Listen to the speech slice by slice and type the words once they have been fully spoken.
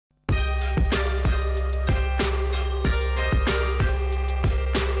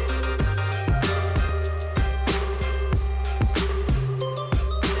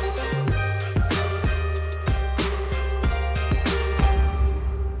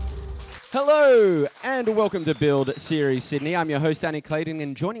Hello and welcome to Build Series Sydney. I'm your host, Danny Clayton,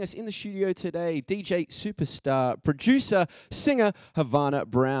 and joining us in the studio today, DJ superstar, producer, singer Havana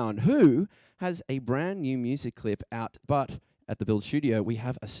Brown, who has a brand new music clip out, but at the Build studio, we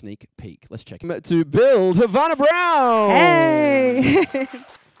have a sneak peek. Let's check him out to Build, Havana Brown. Hey!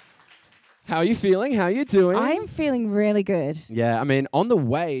 How are you feeling? How are you doing? I'm feeling really good. Yeah, I mean, on the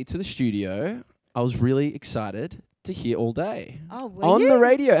way to the studio, I was really excited to hear All Day. Oh, were on you? the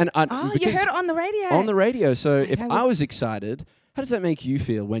radio. And you heard it on the radio? On the radio. So if I was excited, how does that make you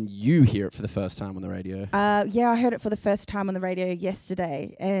feel when you hear it for the first time on the radio? Yeah, I heard it for the first time on the radio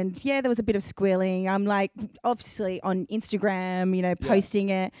yesterday. And yeah, there was a bit of squealing. I'm like, obviously on Instagram, posting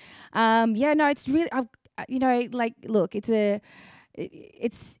it. It's really, look,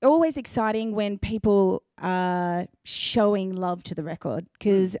 it's always exciting when people are showing love to the record,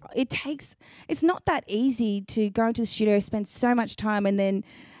 because it's not that easy to go into the studio, spend so much time, and then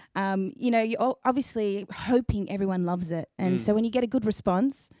you're obviously hoping everyone loves it. And so when you get a good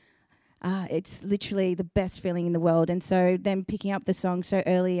response, it's literally the best feeling in the world. And so then picking up the song so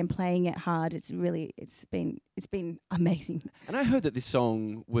early and playing it hard, it's been amazing. And I heard that this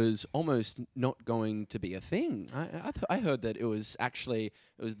song was almost not going to be a thing. I heard that it was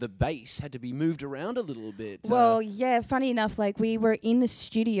the bass had to be moved around a little bit. Well, yeah, funny enough, like we were in the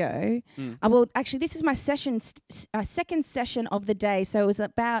studio. Actually, this is my second session of the day, so it was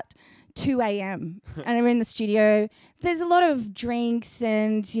about 2 a.m. and I'm in the studio. There's a lot of drinks,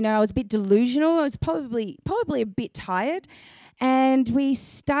 and I was a bit delusional. I was probably a bit tired, and we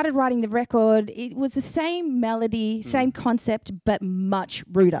started writing the record. It was the same melody, same concept, but much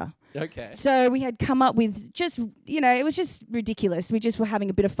ruder. Okay. So we had come up with it was just ridiculous. We just were having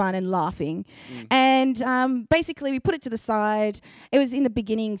a bit of fun and laughing. And basically we put it to the side. It was in the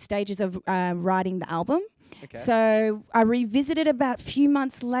beginning stages of writing the album. Okay. So I revisited about a few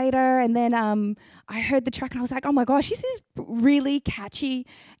months later, and then I heard the track and I was like, oh my gosh, this is really catchy.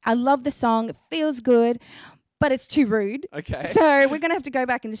 I love the song. It feels good, but it's too rude. Okay. So we're going to have to go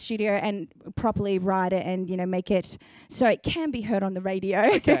back in the studio and properly write it and, make it so it can be heard on the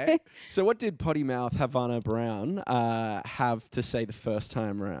radio. Okay. So what did Potty Mouth Havana Brown have to say the first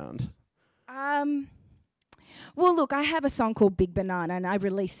time round? Well, look, I have a song called Big Banana, and I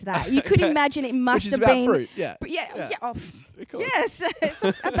released that. You could imagine it must Which have is about been fruit, yeah. Yes, it's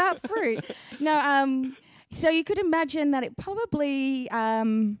about fruit. No, so you could imagine that it probably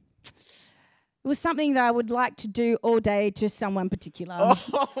it was something that I would like to do all day to someone particular.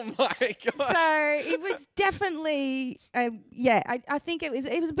 Oh my god! So it was definitely, I think it was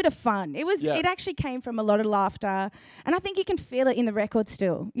a bit of fun. It actually came from a lot of laughter, and I think you can feel it in the record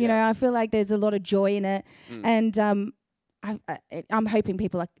still. You know, I feel like there's a lot of joy in it, and I'm hoping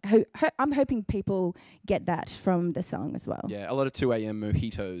people get that from the song as well. Yeah, a lot of 2 a.m.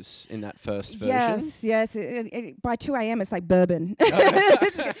 mojitos in that first version. Yes. By 2 a.m. it's like bourbon. But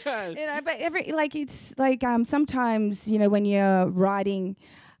sometimes when you're writing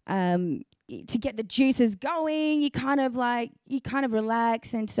to get the juices going, you kind of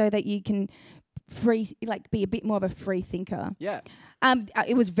relax, and so that you can be a bit more of a free thinker. Yeah.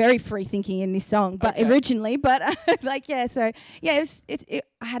 It was very free thinking in this song, but originally, I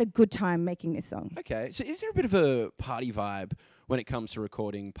had a good time making this song. Okay, so is there a bit of a party vibe when it comes to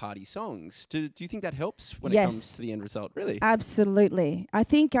recording party songs? Do you think that helps when it comes to the end result? Really? Absolutely. I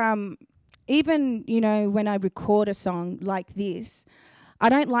think even when I record a song like this, I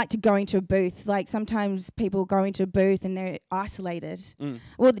don't like to go into a booth. Like sometimes people go into a booth and they're isolated.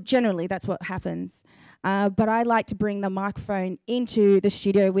 Well, generally that's what happens. But I like to bring the microphone into the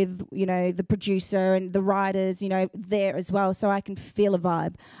studio with, the producer and the writers, there as well, so I can feel a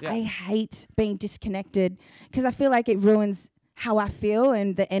vibe. Yeah. I hate being disconnected because I feel like it ruins how I feel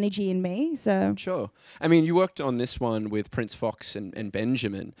and the energy in me. So sure. I mean, you worked on this one with Prince Fox and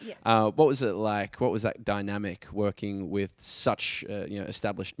Benjamin. Yes. What was it like? What was that dynamic working with such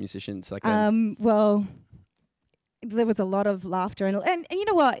established musicians like them? Well, there was a lot of laughter and you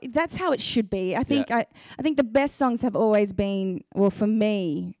know what? That's how it should be. I think I think the best songs have always been, well, for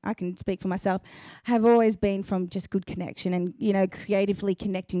me, I can speak for myself, have always been from just good connection and creatively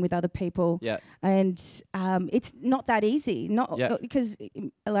connecting with other people. Yeah. And it's not that easy. Because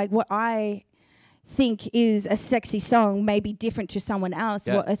what I think is a sexy song may be different to someone else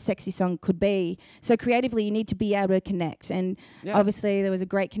what a sexy song could be. So creatively you need to be able to connect, and obviously there was a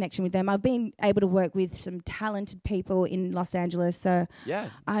great connection with them. I've been able to work with some talented people in Los Angeles, so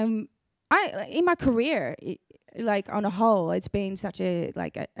in my career, like on a whole, it's been such an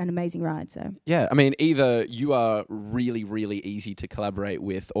amazing ride. So yeah, I mean, either you are really, really easy to collaborate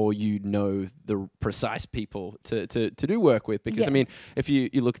with, or you know the precise people to do work with. Because I mean, if you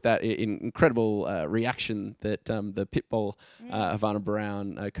look at that incredible reaction that the Pitbull Havana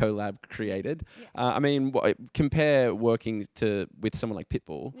Brown collab created, I mean, compare working with someone like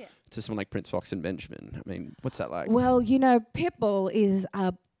Pitbull to someone like Prince Fox and Benjamin. I mean, what's that like? Well, you know, Pitbull is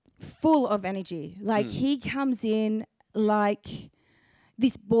full of energy. Like he comes in like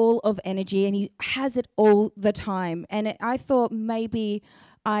this ball of energy, and he has it all the time. And I thought maybe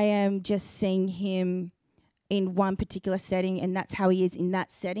I am just seeing him in one particular setting, and that's how he is in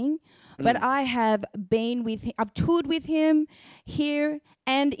that setting. But I have been with him, I've toured with him here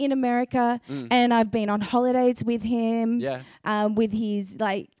and in America, and I've been on holidays with him, with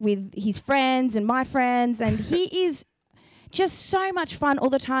his friends and my friends, and he is just so much fun all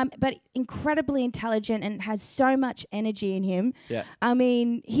the time, but incredibly intelligent and has so much energy in him. Yeah. I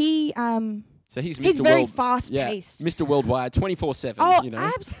mean, so he's very fast-paced. Mr. Worldwide, 24/7. Oh, you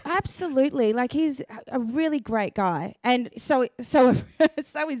know? Absolutely. Like he's a really great guy, and so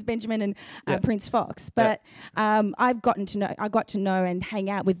is Benjamin and Prince Fox. But I got to know and hang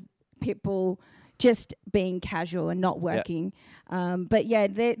out with Pitbull, just being casual and not working. But yeah,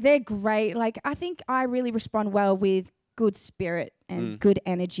 they're great. Like I think I really respond well with good spirit and good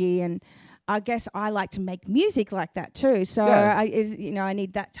energy, and I guess I like to make music like that too. So I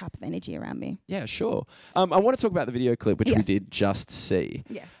need that type of energy around me. Yeah, sure. I want to talk about the video clip, which we did just see.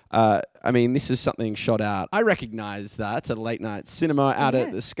 Yes. I mean, this is something shot out. I recognise that it's a late night cinema out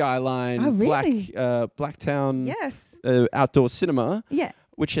at the Skyline, oh, really? Blacktown. Yes. Outdoor cinema. Yeah.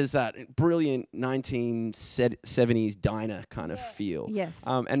 Which has that brilliant 1970s diner kind of feel. Yes.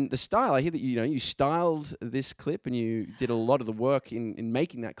 And the style, I hear that you styled this clip and you did a lot of the work in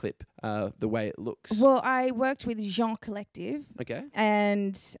making that clip the way it looks. Well, I worked with Jean Collective. Okay.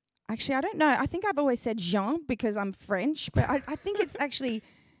 And actually, I don't know. I think I've always said Jean because I'm French, but I think it's actually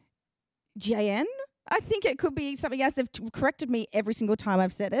JN. I think it could be something else. They've corrected me every single time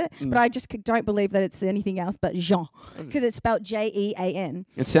I've said it, but I just don't believe that it's anything else but Jean, because it's spelled Jean.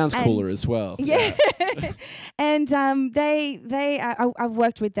 It sounds cooler as well. Yeah. And I've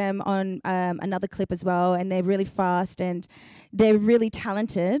worked with them on another clip as well, and they're really fast and they're really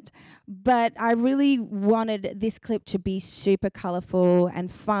talented. But I really wanted this clip to be super colourful and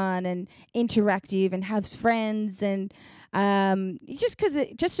fun and interactive and have friends and just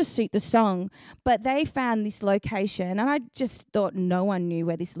to suit the song. But they found this location, and I just thought no one knew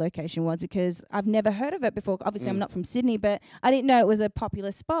where this location was because I've never heard of it before. Obviously, I'm not from Sydney, but I didn't know it was a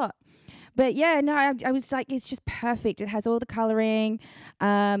popular spot. But yeah, no, I was like, it's just perfect. It has all the colouring.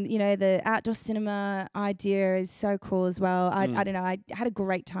 The outdoor cinema idea is so cool as well. I don't know. I had a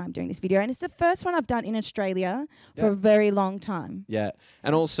great time doing this video, and it's the first one I've done in Australia for a very long time. Yeah, so.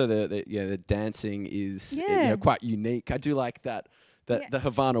 And also the dancing is quite unique. I do like that. The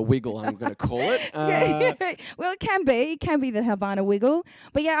Havana Wiggle, I'm going to call it. Well, it can be the Havana Wiggle.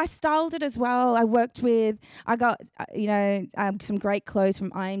 But yeah, I styled it as well. I got some great clothes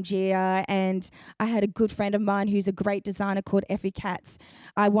from IMG, and I had a good friend of mine who's a great designer called Effie Katz.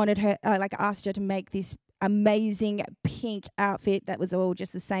 I wanted her, asked her to make this amazing pink outfit that was all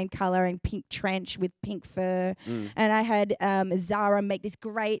just the same color and pink trench with pink fur. And I had Zara make this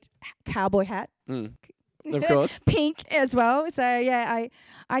great cowboy hat. Of course. Pink as well. So yeah,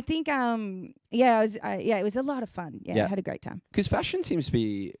 I think it was a lot of fun. Yeah, I had a great time. Because fashion seems to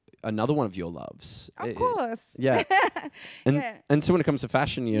be another one of your loves. Of course. Yeah. And so when it comes to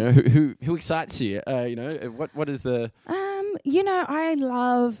fashion, who excites you? What is the I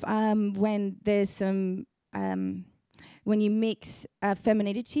love when there's some when you mix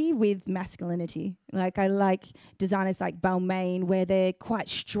femininity with masculinity. Like I like designers like Balmain where they're quite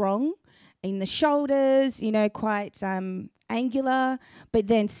strong in the shoulders, quite angular, but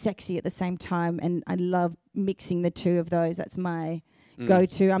then sexy at the same time. And I love mixing the two of those. That's my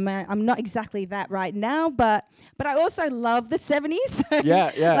go-to. I'm not exactly that right now, but I also love the 70s.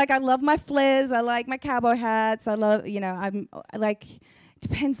 Yeah. Like I love my flares. I like my cowboy hats. I love, I'm like.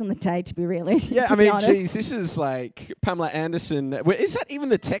 Depends on the day, to be really. Yeah, I mean, geez, this is like Pamela Anderson. Is that even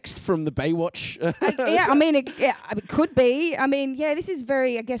the text from the Baywatch? It could be. I mean, yeah, this is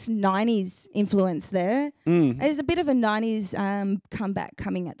very, I guess, 90s influence there. There's a bit of a 90s comeback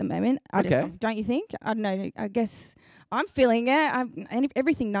coming at the moment. Don't you think? I don't know. I guess I'm feeling it.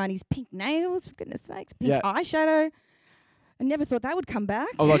 Everything 90s. Pink nails, for goodness sakes. Pink eyeshadow. I never thought that would come back.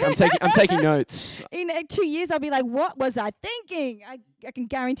 Oh, look, I'm taking notes. In 2 years, I'll be like, what was I thinking? I can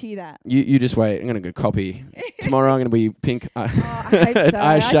guarantee you that. You just wait. I'm going to go copy. Tomorrow I'm going to be pink I hope so. eyeshadow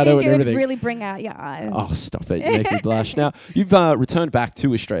I think and it everything. would really bring out your eyes. Oh, stop it. You make me blush. Now, you've returned back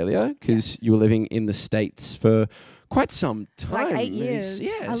to Australia because you were living in the States for quite some time. Like 8 years.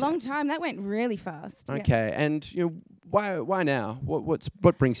 Yeah. A long time. That went really fast. Okay. Yeah. And why now?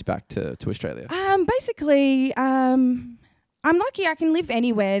 What brings you back to Australia? Basically, I'm lucky I can live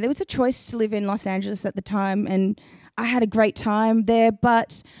anywhere. There was a choice to live in Los Angeles at the time, and I had a great time there.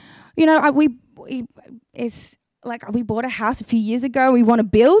 But, we bought a house a few years ago. We want to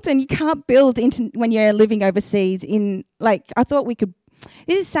build, and you can't build when you're living overseas. I thought we could.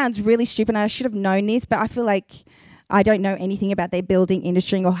 This sounds really stupid, and I should have known this, but I feel like I don't know anything about their building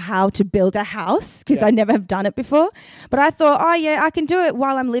industry or how to build a house because I never have done it before. But I thought, I can do it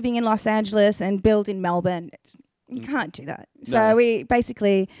while I'm living in Los Angeles and build in Melbourne. You can't do that. No. So we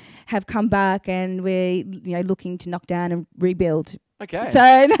basically have come back and we're looking to knock down and rebuild. Okay. So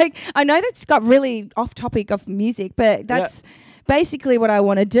I know that's got really off topic of music, but that's basically what I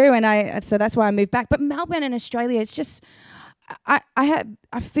want to do, and so that's why I moved back. But Melbourne and Australia, it's just I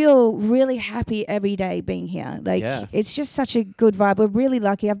feel really happy every day being here. It's just such a good vibe. We're really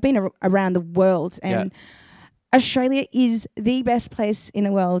lucky. I've been around the world, and Australia is the best place in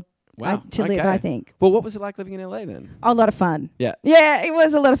the world to live, I think. Well, what was it like living in LA then? A lot of fun. Yeah. Yeah, it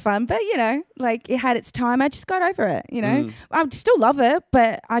was a lot of fun. But, it had its time. I just got over it, I still love it,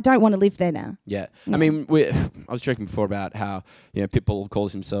 but I don't want to live there now. Yeah. I mean, I was joking before about how, Pitbull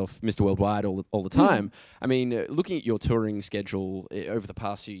calls himself Mr. Worldwide all the time. I mean, looking at your touring schedule over the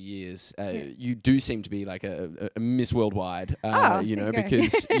past few years, you do seem to be like a Miss Worldwide,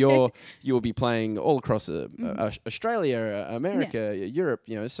 because you'll be playing all across Australia, America, Europe,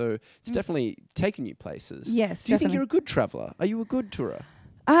 so it's definitely taken you places. Yes, do you think you're a good traveller? Are you a good tourer?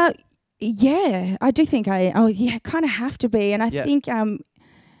 Yeah, I do think kind of have to be. And I think,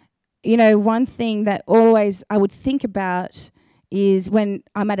 one thing that always I would think about is when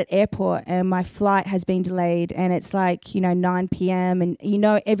I'm at an airport and my flight has been delayed and it's 9 p.m. and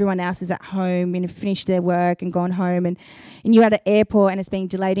everyone else is at home and finished their work and gone home and you're at an airport and it's being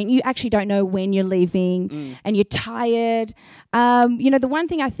delayed and you actually don't know when you're leaving and you're tired. The one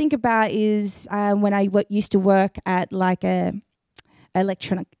thing I think about is when I used to work at a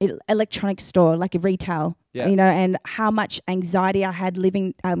electronic store, like a retail, and how much anxiety I had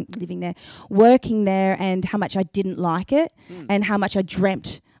living there, working there, and how much I didn't like it, and how much I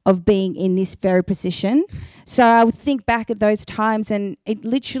dreamt of being in this very position. So I would think back at those times, and it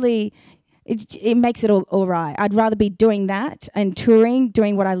literally, it makes it all right. I'd rather be doing that and touring,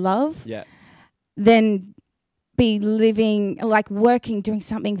 doing what I love, than be living, working, doing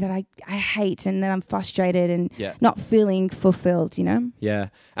something that I hate and that I'm frustrated and not feeling fulfilled, Yeah.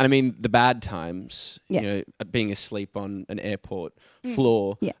 And I mean, the bad times, being asleep on an airport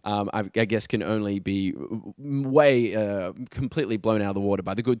floor, I guess can only be way completely blown out of the water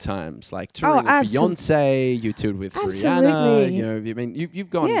by the good times. Like touring with Beyonce, you toured with Rihanna, I mean, you've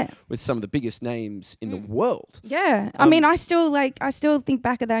gone with some of the biggest names in the world. Yeah. I mean, I still think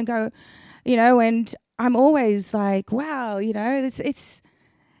back at that and go, and I'm always like, wow,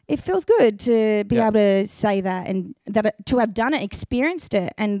 it feels good to be able to say that and to have done it, experienced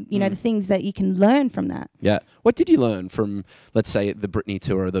it, and the things that you can learn from that. Yeah. What did you learn from, let's say, the Britney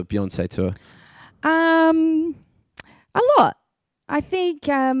tour or the Beyonce tour? A lot. I think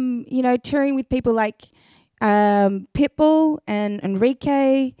touring with people like Pitbull and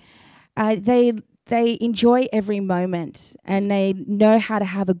Enrique, they enjoy every moment and they know how to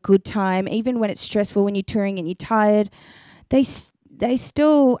have a good time. Even when it's stressful, when you're touring and you're tired, they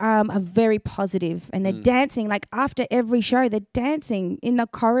still are very positive and they're dancing. After every show, they're dancing in the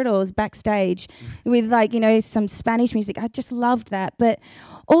corridors backstage with some Spanish music. I just loved that. But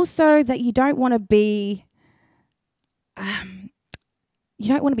also that you don't want to be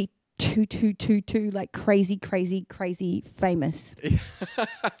too crazy famous.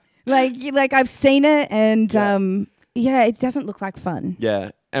 I've seen it and it doesn't look like fun. Yeah.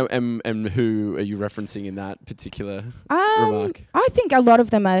 And who are you referencing in that particular remark? I think a lot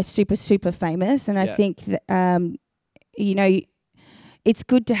of them are super, super famous, and I think that, it's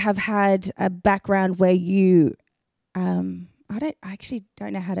good to have had a background where you I actually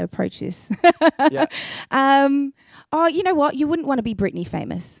don't know how to approach this. You know what? You wouldn't want to be Britney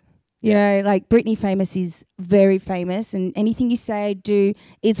famous. Britney famous is very famous, and anything you say, do,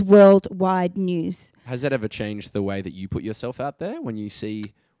 it's worldwide news. Has that ever changed the way that you put yourself out there when you see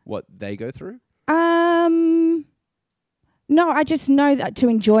what they go through? No, I just know that to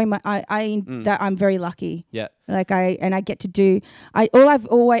enjoy my, that I'm very lucky. Yeah. Like I get to do, all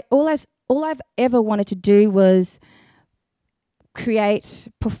I've ever wanted to do was create,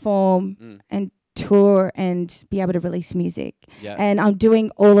 perform, and tour and be able to release music. Yeah. And I'm doing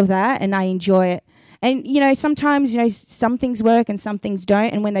all of that and I enjoy it. And, you know, sometimes, you know, some things work and some things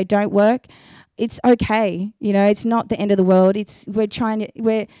don't. And when they don't work, it's okay. You know, it's not the end of the world.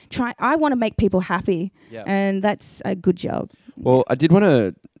 I want to make people happy. Yeah. And that's a good job. Well, I did want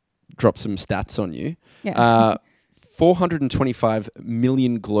to drop some stats on you. Yeah. 425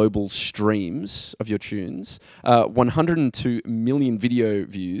 million global streams of your tunes, 102 million video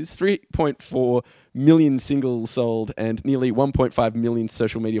views, 3.4 million singles sold, and nearly 1.5 million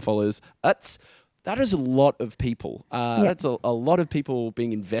social media followers. That is a lot of people. That's a lot of people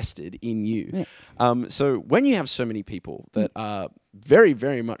being invested in you. Yeah. So when you have so many people that are very,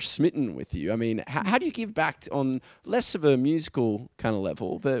 very much smitten with you, I mean, how do you give back on less of a musical kind of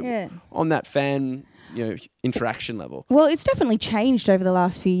level, but on that fan, you know, interaction level? Well, it's definitely changed over the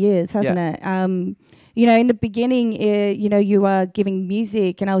last few years, hasn't it? You know, in the beginning, you know, you were giving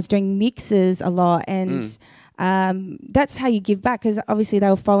music and I was doing mixes a lot, and that's how you give back, because obviously they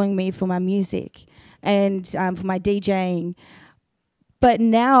were following me for my music and for my DJing. But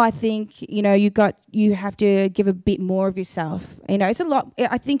now I think, you know, you have to give a bit more of yourself. You know, it's a lot.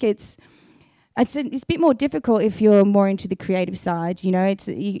 I think it's a bit more difficult if you're more into the creative side. You know,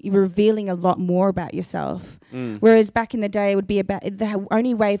 you're revealing a lot more about yourself. Whereas back in the day, it would be about the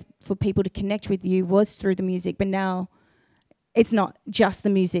only way for people to connect with you was through the music. But now it's not just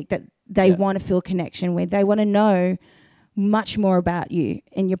the music that they want to feel connection with. They want to know much more about you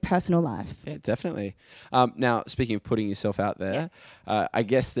in your personal life. Yeah, definitely. Now, speaking of putting yourself out there, I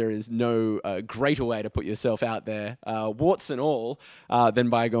guess there is no greater way to put yourself out there, warts and all, than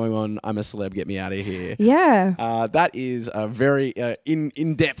by going on I'm a Celeb, Get Me Out of Here. Yeah. That is a very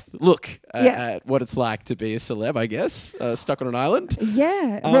in-depth look at what it's like to be a celeb, I guess, stuck on an island.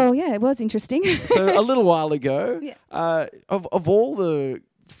 Yeah. Well, yeah, it was interesting. So a little while ago, of all the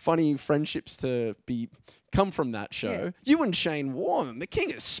funny friendships to come from that show, you and Shane Warne, the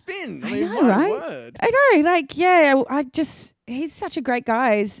king of spin. I mean, know, my right? word. I know, like, he's such a great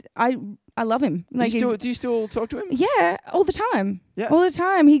guy. I love him. Like, do you still talk to him? Yeah, all the time. Yeah. All the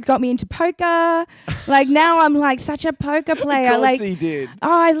time. He got me into poker. Like, now I'm like such a poker player. Of course like, he did. Oh,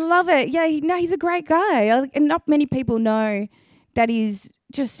 I love it. Yeah, he's a great guy. And not many people know that he's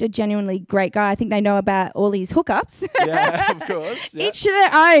just a genuinely great guy. I think they know about all his hookups. Yeah, of course. Yeah. Each to their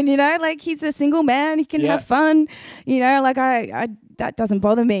own, you know, like he's a single man. He can have fun, you know, like I that doesn't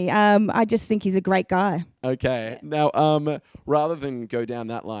bother me. I just think he's a great guy. Okay. Now, rather than go down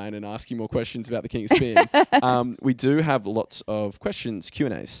that line and ask you more questions about the King of Spin, we do have lots of questions,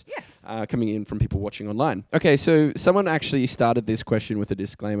 Q&As, coming in from people watching online. Okay, so someone actually started this question with a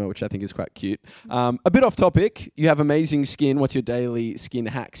disclaimer, which I think is quite cute. A bit off topic, you have amazing skin. What's your daily skin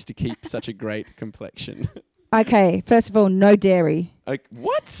hacks to keep such a great complexion? Okay, first of all, no dairy. Like,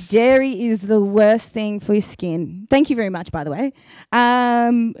 what? Dairy is the worst thing for your skin. Thank you very much, by the way.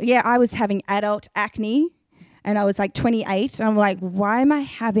 I was having adult acne, and I was like 28. And I'm like, why am I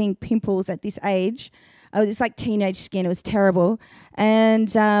having pimples at this age? It's like teenage skin. It was terrible.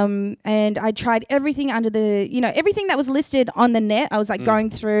 And I tried everything under the, you know, everything that was listed on the net. I was like going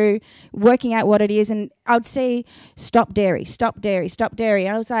through, working out what it is. And I would say, stop dairy, stop dairy, stop dairy.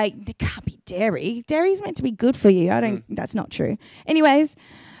 I was like, there can't be dairy. Dairy is meant to be good for you. That's not true. Anyways,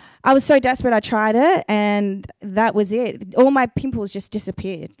 I was so desperate. I tried it, and that was it. All my pimples just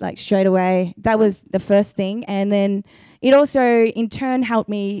disappeared, like straight away. That was the first thing. And then it also, in turn, helped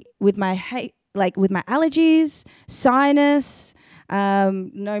me with my with my allergies, sinus.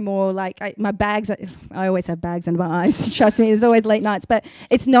 No more my bags. I always have bags under my eyes. Trust me, there's always late nights, but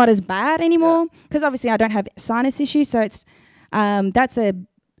it's not as bad anymore because obviously I don't have sinus issues. So it's that's a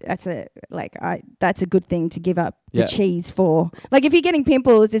good thing to give up the cheese for. Like if you're getting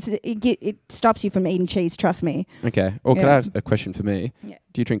pimples, it stops you from eating cheese. Trust me. Okay. Or can I ask a question for me? Yeah.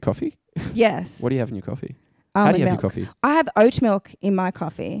 Do you drink coffee? Yes. What do you have in your coffee? How do you have your coffee? I have oat milk in my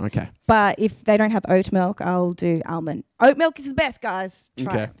coffee. Okay. But if they don't have oat milk, I'll do almond. Oat milk is the best, guys.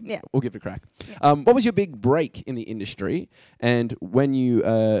 Try it. Yeah. We'll give it a crack. Yeah. What was your big break in the industry, and when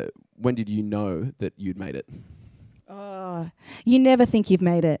did you know that you'd made it? Oh, you never think you've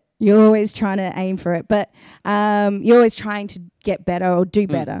made it. You're always trying to aim for it, but you're always trying to get better or do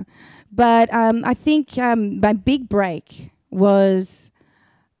better. But I think my big break was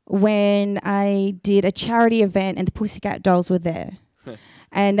when I did a charity event and the Pussycat Dolls were there.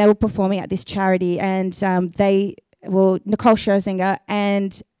 And they were performing at this charity, and Nicole Scherzinger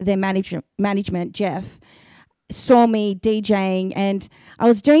and their management, Jeff, saw me DJing, and I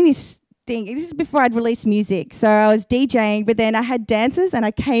was doing this thing. This is before I'd released music. So I was DJing, but then I had dancers, and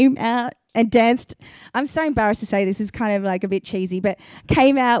I came out and danced. I'm so embarrassed to say this. Is kind of like a bit cheesy, but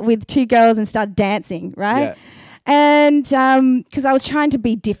came out with 2 girls and started dancing, right? Yeah. And because I was trying to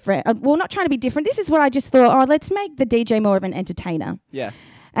be different. Well, not trying to be different. This is what I just thought, oh, let's make the DJ more of an entertainer. Yeah.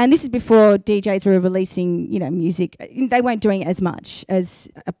 And this is before DJs were releasing, music. They weren't doing it as much as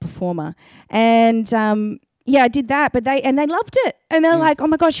a performer. And I did that, but they loved it. And they're like, oh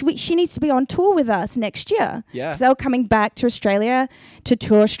my gosh, she needs to be on tour with us next year. Yeah. Because they were coming back to Australia to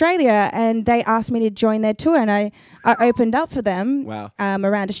tour Australia, and they asked me to join their tour, and I opened up for them. Wow.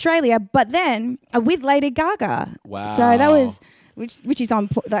 Around Australia, but then with Lady Gaga. Wow. So that was, which is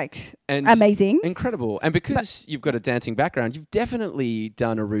amazing. Incredible. And because you've got a dancing background, you've definitely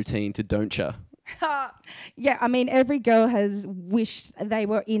done a routine to Don't Ya. Yeah, I mean, every girl has wished they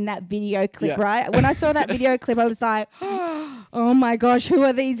were in that video clip, right? When I saw that video clip, I was like, oh my gosh, who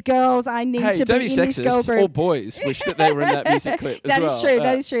are these girls? I need to be in this girl group. All boys wish that they were in that music clip as well.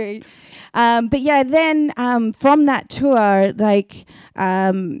 That is true. But yeah, then from that tour,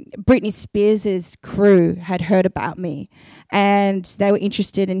 Britney Spears' crew had heard about me, and they were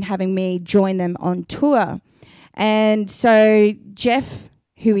interested in having me join them on tour. And so Jeff,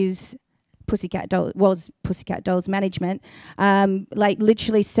 who is Pussycat Dolls management,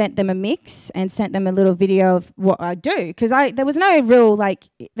 literally sent them a mix and sent them a little video of what I do, because there was no real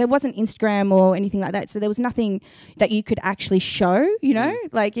there wasn't Instagram or anything like that, so there was nothing that you could actually show, you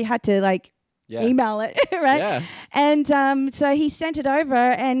had to email it, right? Yeah. And so he sent it over,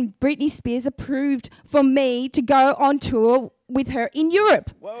 and Britney Spears approved for me to go on tour with her in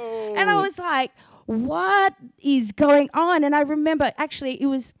Europe. Whoa. And I was like, what is going on? And I remember actually it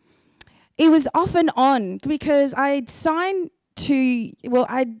was off and on, because I'd signed to,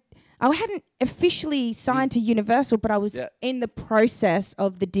 I hadn't officially signed to Universal, but I was in the process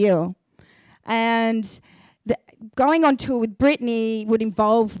of the deal. And going on tour with Britney would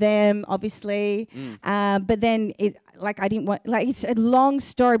involve them, obviously. But then I didn't want, it's a long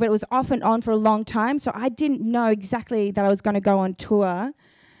story, but it was off and on for a long time. So I didn't know exactly that I was going to go on tour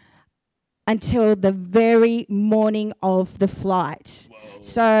until the very morning of the flight. Whoa.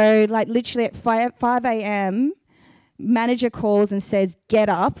 So literally at 5 a.m., manager calls and says, get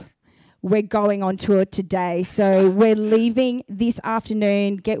up, we're going on tour today. So we're leaving this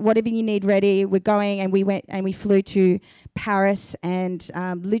afternoon, get whatever you need ready, we're going. And we went and we flew to Paris, and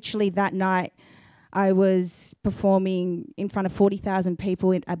literally that night I was performing in front of 40,000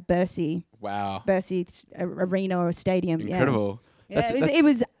 people at Bercy. Wow. Bercy Arena or a stadium. Incredible. Yeah, it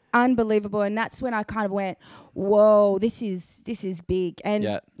was unbelievable, and that's when I kind of went, whoa, this is big. And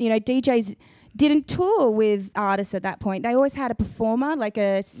DJs didn't tour with artists at that point. They always had a performer, like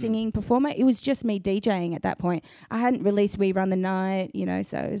a singing performer. It was just me DJing at that point. I hadn't released We Run the Night,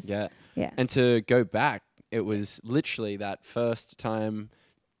 so it was, yeah. And to go back, it was literally that first time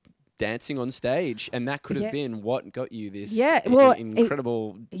dancing on stage, and that could have been what got you this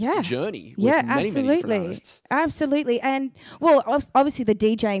incredible journey with many different artists. Absolutely. And obviously the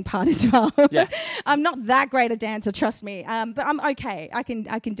DJing part as well. Yeah. I'm not that great a dancer, trust me, but I'm okay. I can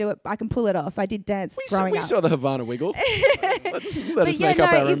do it. I can pull it off. I did dance growing up. We saw the Havana Wiggle. let us make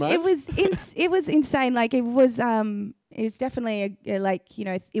up our own minds. It was insane. It was definitely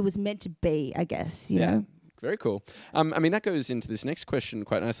it was meant to be, I guess, you know. Very cool. That goes into this next question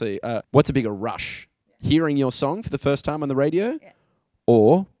quite nicely. What's a bigger rush? Hearing your song for the first time on the radio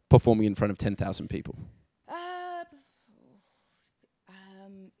or performing in front of 10,000 people?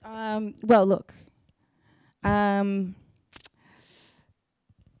 Well, look.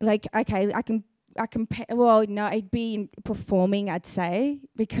 It'd be performing, I'd say,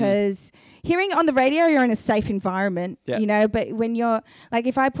 because hearing on the radio, you're in a safe environment, but when you're,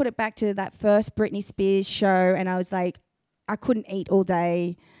 if I put it back to that first Britney Spears show, and I was I couldn't eat all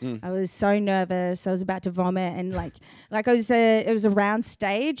day. I was so nervous. I was about to vomit, and it was a round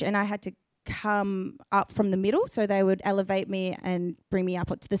stage, and I had to come up from the middle, so they would elevate me and bring me up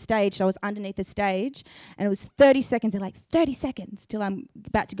onto the stage. So I was underneath the stage, and it was 30 seconds. They're 30 seconds till I'm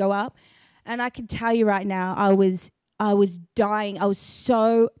about to go up. And I can tell you right now, I was dying. I was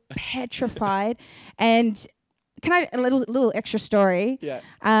so petrified. And a little extra story? Yeah.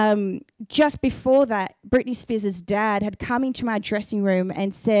 Just before that, Britney Spears' dad had come into my dressing room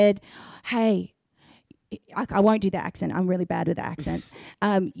and said, hey, I won't do the accent. I'm really bad with the accents.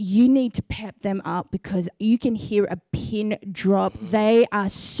 You need to pep them up, because you can hear a pin drop. They are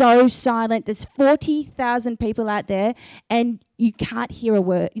so silent. There's 40,000 people out there, and you can't hear a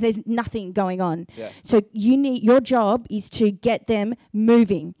word. There's nothing going on. Yeah. So your job is to get them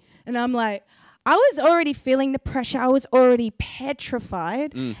moving. And I'm like, I was already feeling the pressure. I was already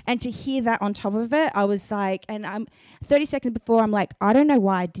petrified. And to hear that on top of it, I was like, and I'm 30 seconds before, I'm like, I don't know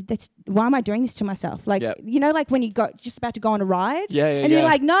why I did this. Why am I doing this to myself? Like, you know, like when you got just about to go on a ride and you're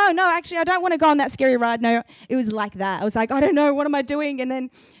like, no, actually, I don't want to go on that scary ride. No, it was like that. I was like, I don't know, what am I doing? And then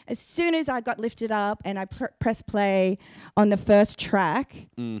as soon as I got lifted up and I pressed play on the first track,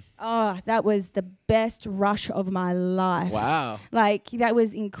 that was the best rush of my life. Wow. Like, that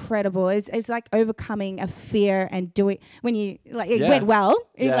was incredible. It's like overcoming a fear and doing, when you, like, it went well.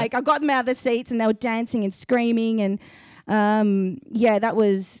 Like, I got them out of the seats and they were dancing and screaming and, that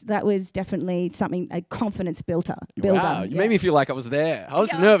was definitely something, a confidence builder. Wow, you made me feel like I was there. I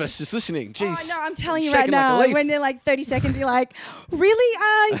was nervous just listening. Jeez. Oh, no, I'm telling you right now, like when they're like 30 seconds, you're like, really?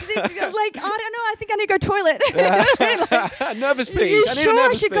 Like, I don't know, I think I need to go toilet. Nervous pig. You sure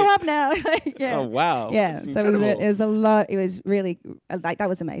I should go up now? Oh, wow. Yeah, so it was a lot. It was really, like, that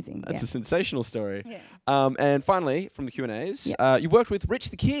was amazing. That's a sensational story. Yeah. And finally, from the Q&As, you worked with Rich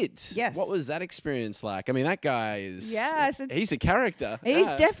the Kid. Yes. What was that experience like? I mean, that guy is... Yes. He's a character.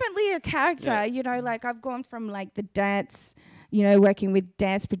 He's definitely a character. Yeah. You know, like, I've gone from, like, the dance, you know, working with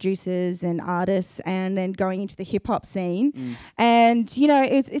dance producers and artists and then going into the hip-hop scene. And, you know,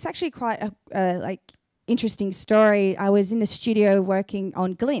 it's actually quite a like, interesting story. I was in the studio working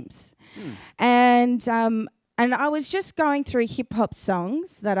on Glimpse. And I was just going through hip-hop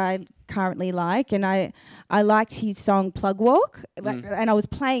songs that I currently like, and I liked his song Plug Walk, and I was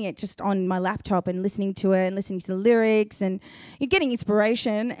playing it just on my laptop and listening to it and listening to the lyrics, and you're getting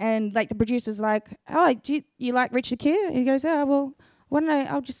inspiration. And like the producer was like, oh, do you like Rich the Kid? And he goes, oh, well, why don't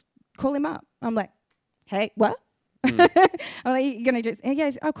I'll just call him up. I'm like, hey, what? I'm like, you're gonna just,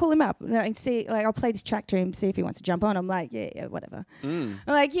 yes, I'll call him up and see, like, I'll play this track to him, see if he wants to jump on. I'm like, yeah, whatever.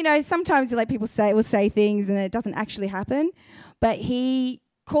 Like, you know, sometimes like people will say things and it doesn't actually happen, but he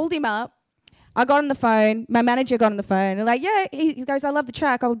called him up. I got on the phone. My manager got on the phone. And like, yeah, he goes, I love the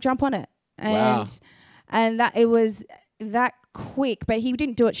track. I'll jump on it. And that it was that quick, but he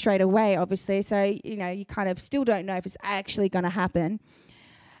didn't do it straight away, obviously. So, you know, you kind of still don't know if it's actually going to happen.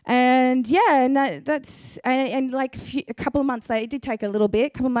 And yeah, and that's like a couple of months later, it did take a little bit. A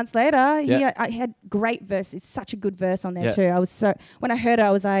couple of months later, I had great verse. It's such a good verse on there too. I was when I heard it, I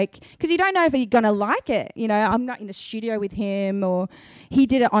was like, because you don't know if you're gonna like it. You know, I'm not in the studio with him, or he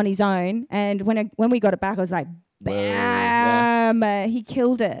did it on his own. And when we got it back, I was like, bam, he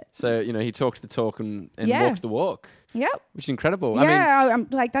killed it. So, you know, he talked the talk and walked the walk. Yep. Which is incredible. Yeah, I'm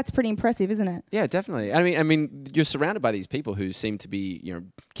like, that's pretty impressive, isn't it? Yeah, definitely. I mean, you're surrounded by these people who seem to be, you know,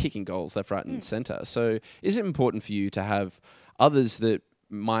 kicking goals left, right, and centre. So, is it important for you to have others that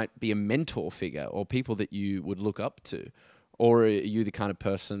might be a mentor figure or people that you would look up to? Or are you the kind of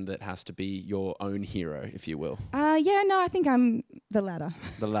person that has to be your own hero, if you will? I think I'm the latter.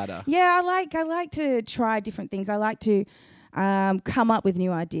 The latter. Yeah, I like to try different things. I like to come up with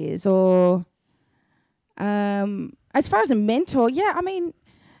new ideas, or as far as a mentor, I mean,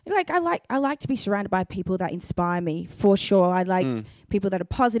 like I like to be surrounded by people that inspire me, for sure. I like people that are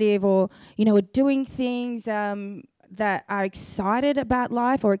positive, or, you know, are doing things that are excited about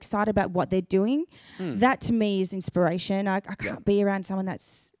life or excited about what they're doing. That to me is inspiration. I can't be around someone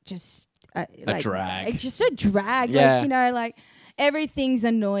that's just a drag. Just a drag. Yeah. Like, you know, like everything's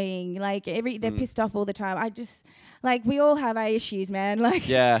annoying. Like they're pissed off all the time. I just, like, we all have our issues, man. Like,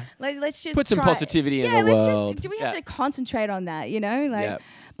 let's just put some positivity in the world. Do we have to concentrate on that? You know, like,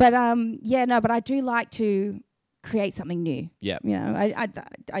 but but I do like to create something new. Yeah. You know,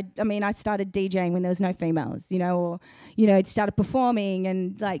 I mean, I started DJing when there was no females, you know, or, you know, started performing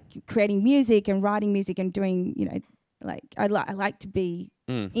and like creating music and writing music and doing, you know, like I like to be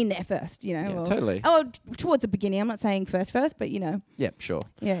in there first, you know. Yeah, totally. Oh, towards the beginning. I'm not saying first, but, you know. Yeah, sure.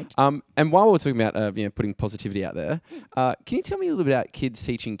 Yeah. And while we're talking about, you know, putting positivity out there, can you tell me a little bit about Kids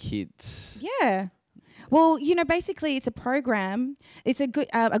Teaching Kids? Yeah. Well, you know, basically it's a program. It's a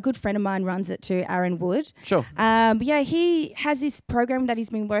good friend of mine runs it too, Aaron Wood. Sure. He has this program that he's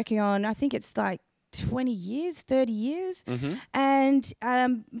been working on. I think it's like 20 years, 30 years. And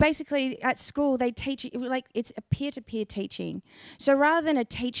basically at school they teach, like, it's a peer-to-peer teaching. So rather than a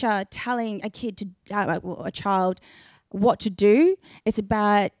teacher telling a kid to, a child what to do, it's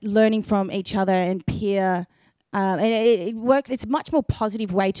about learning from each other and peer. And it works. It's a much more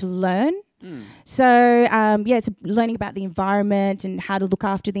positive way to learn. So, it's learning about the environment and how to look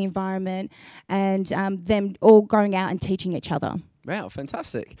after the environment, and them all going out and teaching each other. Wow,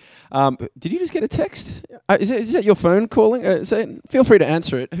 fantastic. Did you just get a text? Is it your phone calling? Feel free to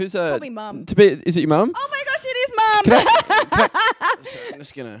answer it. Who's probably Mum. Is it your mum? Oh my gosh, it is Mum. So I'm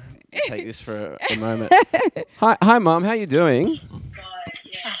just going to take this for a moment. Hi, Mum. How you doing?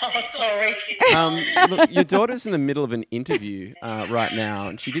 Oh, sorry. Look, your daughter's in the middle of an interview right now,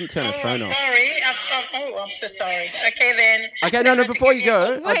 and she didn't turn her phone off. Sorry. I'm so sorry. Okay, then. Okay, no, before you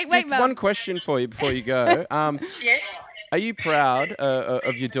go, Wait, just one question for you before you go. Yes. Are you proud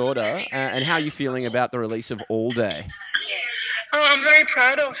of your daughter, and how are you feeling about the release of All Day? Oh, I'm very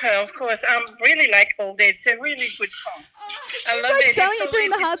proud of her, of course. I really like All Day. It's a really good song. I love like it. selling it doing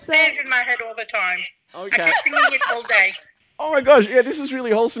the hard It stays in my head all the time. Okay. I keep singing it all day. Oh my gosh, yeah, this is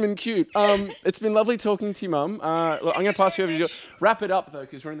really wholesome and cute. It's been lovely talking to you, Mum. Look, I'm going to pass you over to you. Wrap it up, though,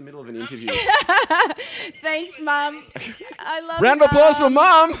 because we're in the middle of an interview. Thanks, Mum. I love Round you, of applause for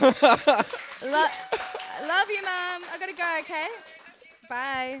Mum. Mum. Love you, Mum. I gotta go, okay?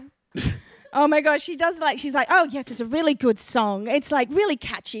 Bye. Oh my gosh, she's like, oh yes, it's a really good song. It's like really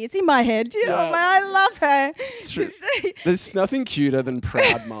catchy. It's in my head. Yeah. Oh, I love her. It's true. There's nothing cuter than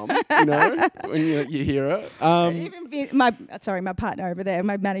proud Mum, you know, when you hear her. Even my partner over there,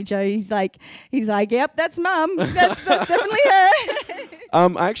 my manager, he's like, yep, that's Mum. That's definitely her.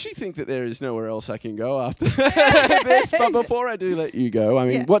 I actually think that there is nowhere else I can go after this. But before I do let you go, I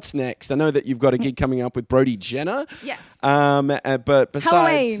mean, what's next? I know that you've got a gig coming up with Brody Jenner. Yes. But besides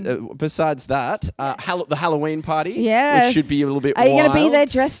Halloween. that, the Halloween party, yes, which should be a little bit Are you wild. going to be there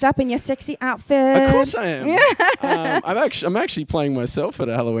dressed up in your sexy outfit? Of course I am. I'm actually playing myself at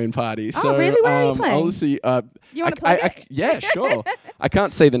a Halloween party. So, really? Where are you playing? Obviously, you want to play it? Yeah, sure. I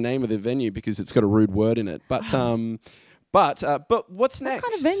can't say the name of the venue because it's got a rude word in it. But But what's next?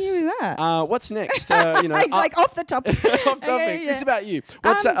 What kind of venue is that? What's next? You know, He's like off the topic. off topic. Okay, This is about you.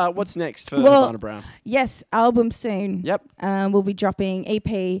 What's next for well, Havana Brown? Yes, album soon. Yep. We'll be dropping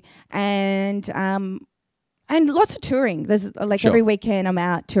EP and lots of touring. There's every weekend I'm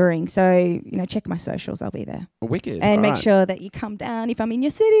out touring. So, check my socials. I'll be there. Wicked. And make sure that you come down if I'm in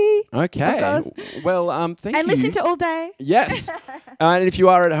your city. Okay. Well, thank you. And listen to All Day. Yes. And if you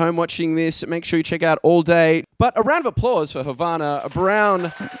are at home watching this, make sure you check out All Day. But a round of applause for Havana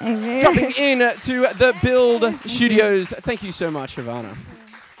Brown dropping in to the Build Studios. Thank you so much, Havana.